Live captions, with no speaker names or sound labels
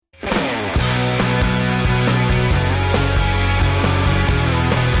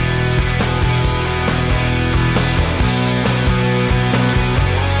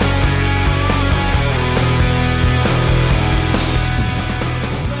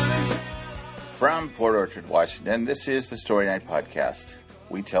From Port Orchard, Washington, this is the Story Night Podcast.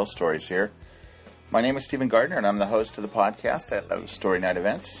 We tell stories here. My name is Stephen Gardner, and I'm the host of the podcast at Story Night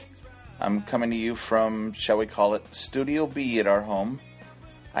Events. I'm coming to you from, shall we call it, Studio B at our home.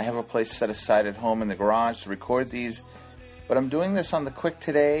 I have a place set aside at home in the garage to record these, but I'm doing this on the quick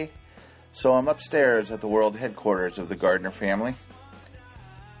today, so I'm upstairs at the world headquarters of the Gardner family.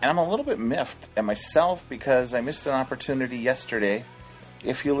 And I'm a little bit miffed at myself because I missed an opportunity yesterday.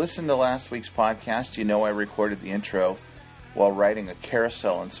 If you listened to last week's podcast, you know I recorded the intro while riding a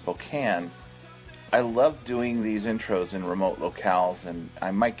carousel in Spokane. I love doing these intros in remote locales, and I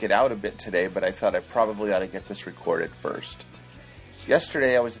might get out a bit today, but I thought I probably ought to get this recorded first.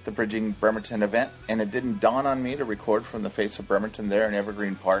 Yesterday I was at the Bridging Bremerton event, and it didn't dawn on me to record from the face of Bremerton there in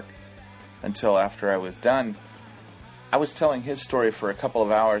Evergreen Park until after I was done. I was telling his story for a couple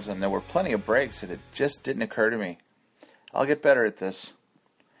of hours, and there were plenty of breaks, and it just didn't occur to me. I'll get better at this.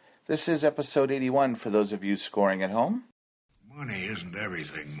 This is episode 81 for those of you scoring at home. Money isn't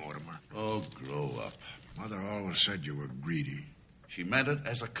everything, Mortimer. Oh, grow up. Mother always said you were greedy. She meant it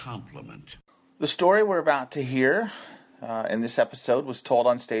as a compliment. The story we're about to hear in this episode was told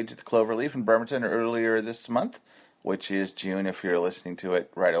on stage at the Cloverleaf in Bremerton earlier this month, which is June if you're listening to it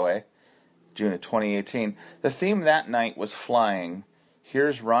right away. June of 2018. The theme that night was flying.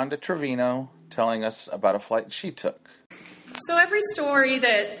 Here's Rhonda Trevino telling us about a flight she took. So every story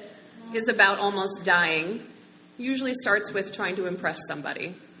that is about almost dying usually starts with trying to impress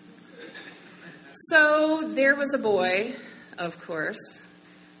somebody. So there was a boy, of course,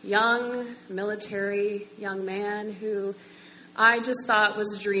 young, military young man who I just thought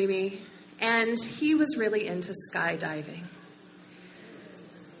was dreamy, and he was really into skydiving.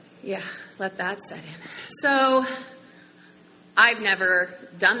 Yeah, let that set in. So I've never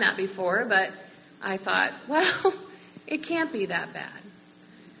done that before, but I thought, well, it can't be that bad.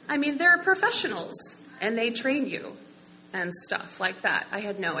 I mean, there are professionals, and they train you and stuff like that. I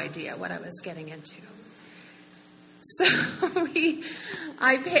had no idea what I was getting into. So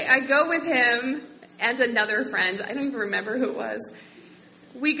I go with him and another friend. I don't even remember who it was.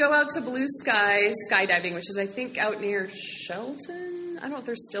 We go out to Blue Sky skydiving, which is, I think, out near Shelton. I don't know if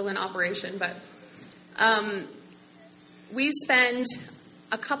they're still in operation, but we spend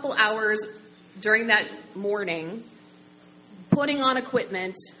a couple hours during that morning putting on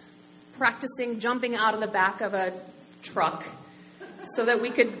equipment, practicing jumping out of the back of a truck so that we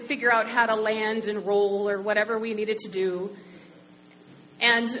could figure out how to land and roll or whatever we needed to do,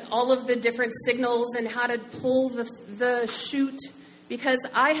 and all of the different signals and how to pull the chute, because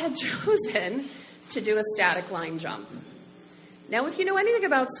I had chosen to do a static line jump. Now, if you know anything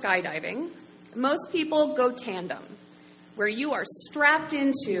about skydiving, most people go tandem, where you are strapped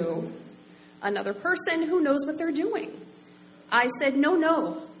into another person who knows what they're doing. I said,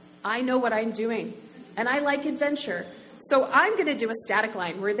 no, I know what I'm doing, and I like adventure. So I'm going to do a static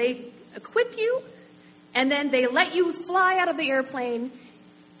line where they equip you, and then they let you fly out of the airplane,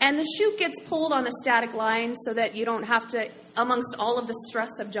 and the chute gets pulled on a static line so that you don't have to, amongst all of the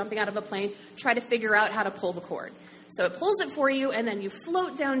stress of jumping out of a plane, try to figure out how to pull the cord. So it pulls it for you, and then you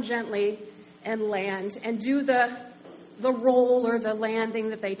float down gently and land and do the roll or the landing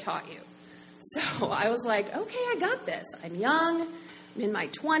that they taught you. So I was like, okay, I got this. I'm young. I'm in my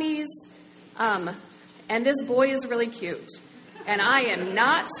 20s. And this boy is really cute. And I am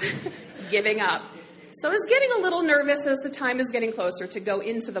not giving up. So I was getting a little nervous as the time is getting closer to go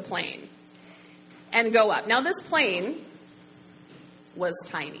into the plane and go up. Now, this plane was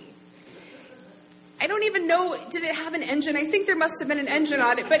tiny. I don't even know, did it have an engine? I think there must have been an engine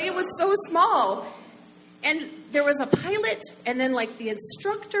on it, but it was so small. And there was a pilot, and then like the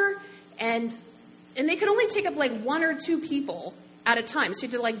instructor, and they could only take up like one or two people at a time. So you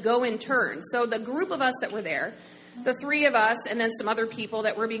had to like go in turn. So the group of us that were there, the three of us, and then some other people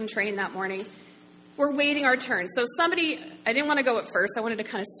that were being trained that morning, were waiting our turn. So somebody, I didn't want to go at first. I wanted to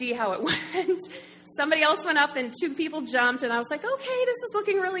kind of see how it went. Somebody else went up and two people jumped, and I was like, okay, this is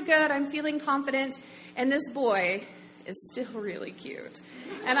looking really good. I'm feeling confident. And this boy is still really cute.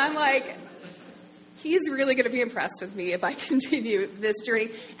 And I'm like, he's really going to be impressed with me if I continue this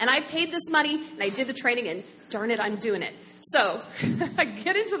journey. And I paid this money, and I did the training, and darn it, I'm doing it. So I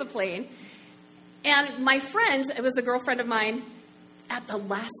get into the plane, and my friend, it was a girlfriend of mine, at the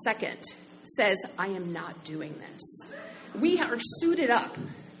last second says, I am not doing this. We are suited up.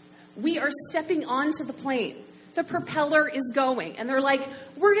 We are stepping onto the plane. The propeller is going. And they're like,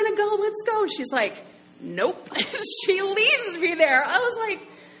 we're going to go. Let's go. She's like, nope. She leaves me there. I was like,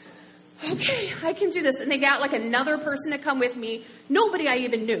 okay, I can do this. And they got like another person to come with me. Nobody I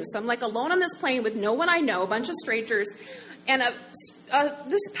even knew. So I'm like alone on this plane with no one I know, a bunch of strangers, and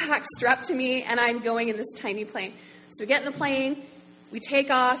this pack strapped to me, and I'm going in this tiny plane. So we get in the plane, we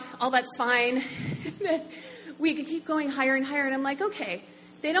take off, all that's fine. Then we could keep going higher and higher, and I'm like, okay,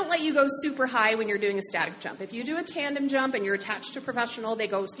 they don't let you go super high when you're doing a static jump. If you do a tandem jump and you're attached to a professional,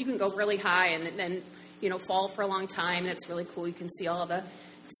 you can go really high and then, fall for a long time, and it's really cool. You can see all the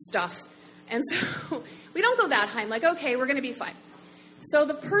stuff. And so we don't go that high. I'm like, okay, we're going to be fine. So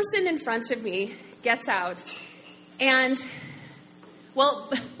the person in front of me gets out, and, well,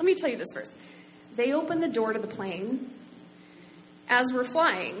 let me tell you this first. They open the door to the plane as we're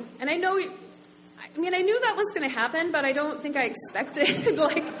flying, and I knew that was going to happen, but I don't think I expected,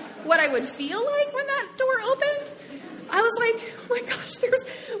 like, what I would feel like when that door opened. I was like, oh my gosh,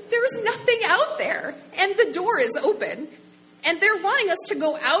 there's nothing out there, and the door is open, and they're wanting us to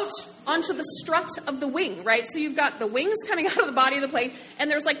go out onto the strut of the wing, right? So you've got the wings coming out of the body of the plane, and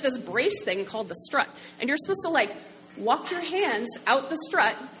there's like this brace thing called the strut, and you're supposed to like walk your hands out the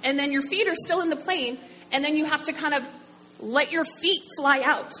strut, and then your feet are still in the plane, and then you have to kind of let your feet fly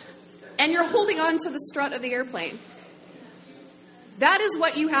out, and you're holding on to the strut of the airplane. That is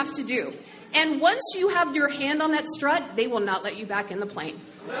what you have to do. And once you have your hand on that strut, they will not let you back in the plane.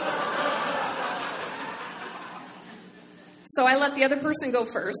 So I let the other person go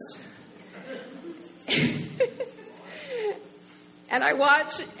first. And I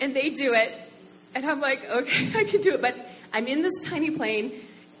watch, and they do it. And I'm like, okay, I can do it. But I'm in this tiny plane,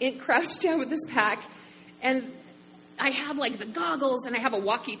 crouched down with this pack, and I have like the goggles, and I have a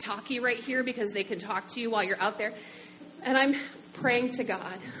walkie-talkie right here because they can talk to you while you're out there. And I'm praying to God.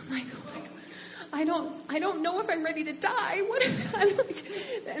 I'm like, oh my God, I don't know if I'm ready to die.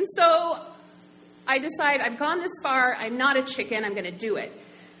 And so I decide I've gone this far. I'm not a chicken. I'm going to do it.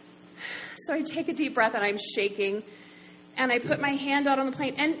 So I take a deep breath, and I'm shaking, and I put my hand out on the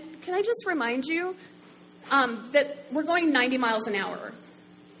plane. And can I just remind you that we're going 90 miles an hour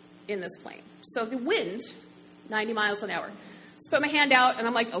in this plane. So the wind, 90 miles an hour. So put my hand out, and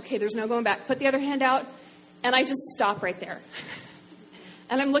I'm like, okay, there's no going back. Put the other hand out, and I just stop right there.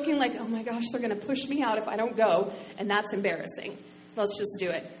 And I'm looking like, oh my gosh, they're going to push me out if I don't go, and that's embarrassing. Let's just do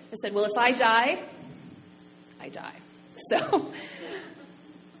it. I said, well, if I die, I die. So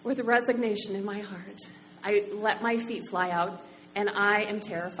with resignation in my heart, I let my feet fly out, and I am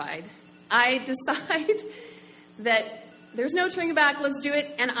terrified. I decide that there's no turning back, let's do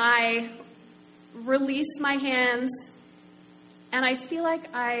it, and I release my hands, and I feel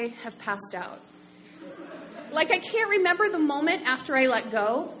like I have passed out. Like I can't remember the moment after I let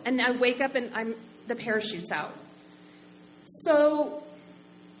go, and I wake up and the parachute's out. So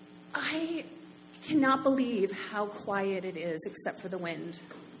I cannot believe how quiet it is except for the wind.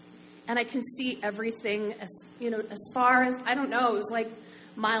 And I can see everything as far as, I don't know, it was like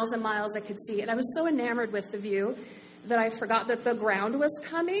miles and miles I could see. And I was so enamored with the view that I forgot that the ground was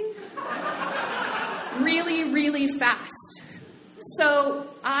coming really, really fast. So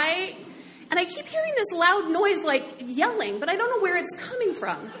I keep hearing this loud noise like yelling, but I don't know where it's coming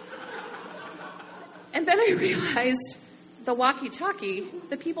from. And then I realized the walkie-talkie,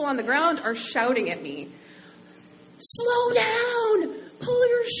 the people on the ground are shouting at me, slow down, pull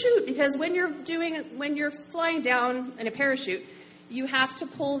your chute. Because when you're flying down in a parachute, you have to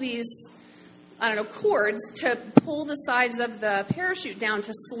pull these, cords to pull the sides of the parachute down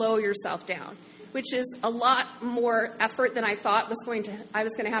to slow yourself down, which is a lot more effort than I thought I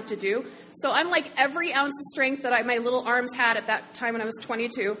was going to have to do. So I'm like every ounce of strength that my little arms had at that time when I was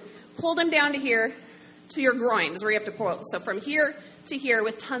 22, pulled them down to here, to your groin is where you have to pull. So from here to here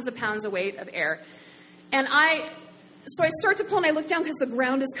with tons of pounds of weight of air. And so I start to pull, and I look down because the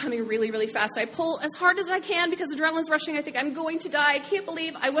ground is coming really, really fast. I pull as hard as I can because adrenaline's rushing. I think I'm going to die. I can't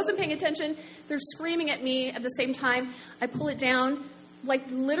believe I wasn't paying attention. They're screaming at me at the same time. I pull it down, like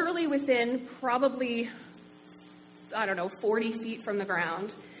literally within probably, 40 feet from the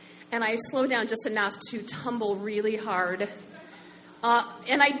ground. And I slow down just enough to tumble really hard.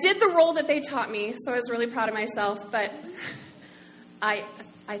 And I did the roll that they taught me, so I was really proud of myself. But I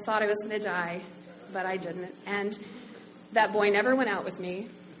thought I was going to die, but I didn't. And that boy never went out with me.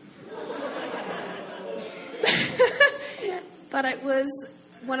 But it was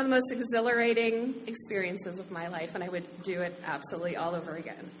one of the most exhilarating experiences of my life, and I would do it absolutely all over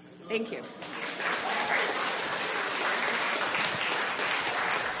again. Thank you.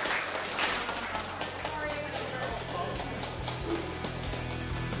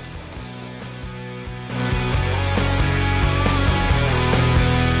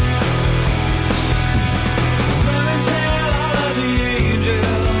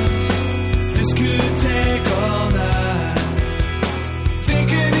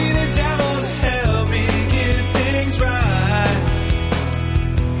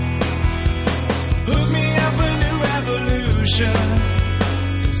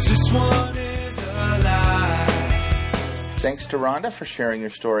 picture, 'cause this one is a lie. Thanks to Rhonda for sharing your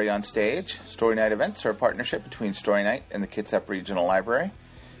story on stage. Story Night events are a partnership between Story Night and the Kitsap Regional Library.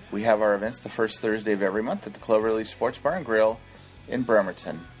 We have our events the first Thursday of every month at the Cloverleaf Sports Bar and Grill in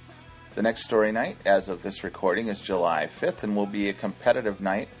Bremerton. The next Story Night, as of this recording, is July 5th and will be a competitive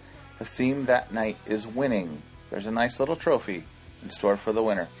night. The theme that night is winning. There's a nice little trophy in store for the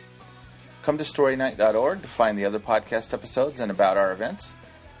winner. Come to storynight.org to find the other podcast episodes and about our events.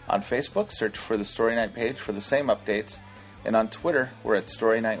 On Facebook, search for the Story Night page for the same updates. And on Twitter, we're at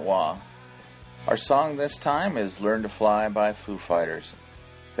Story Night WA. Our song this time is Learn to Fly by Foo Fighters.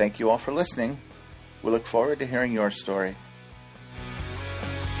 Thank you all for listening. We look forward to hearing your story.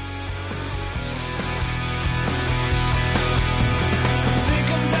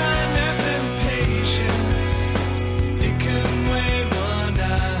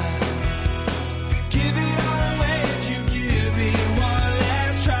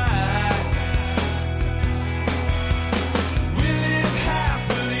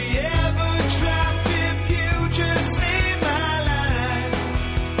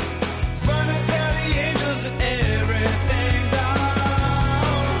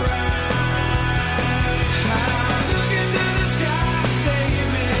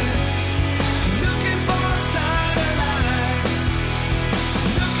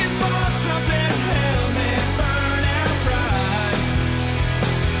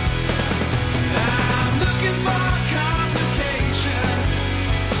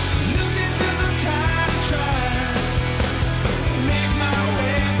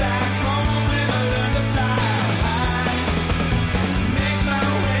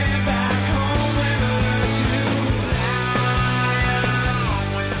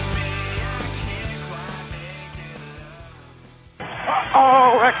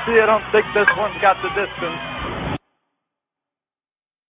 I don't think this one's got the distance.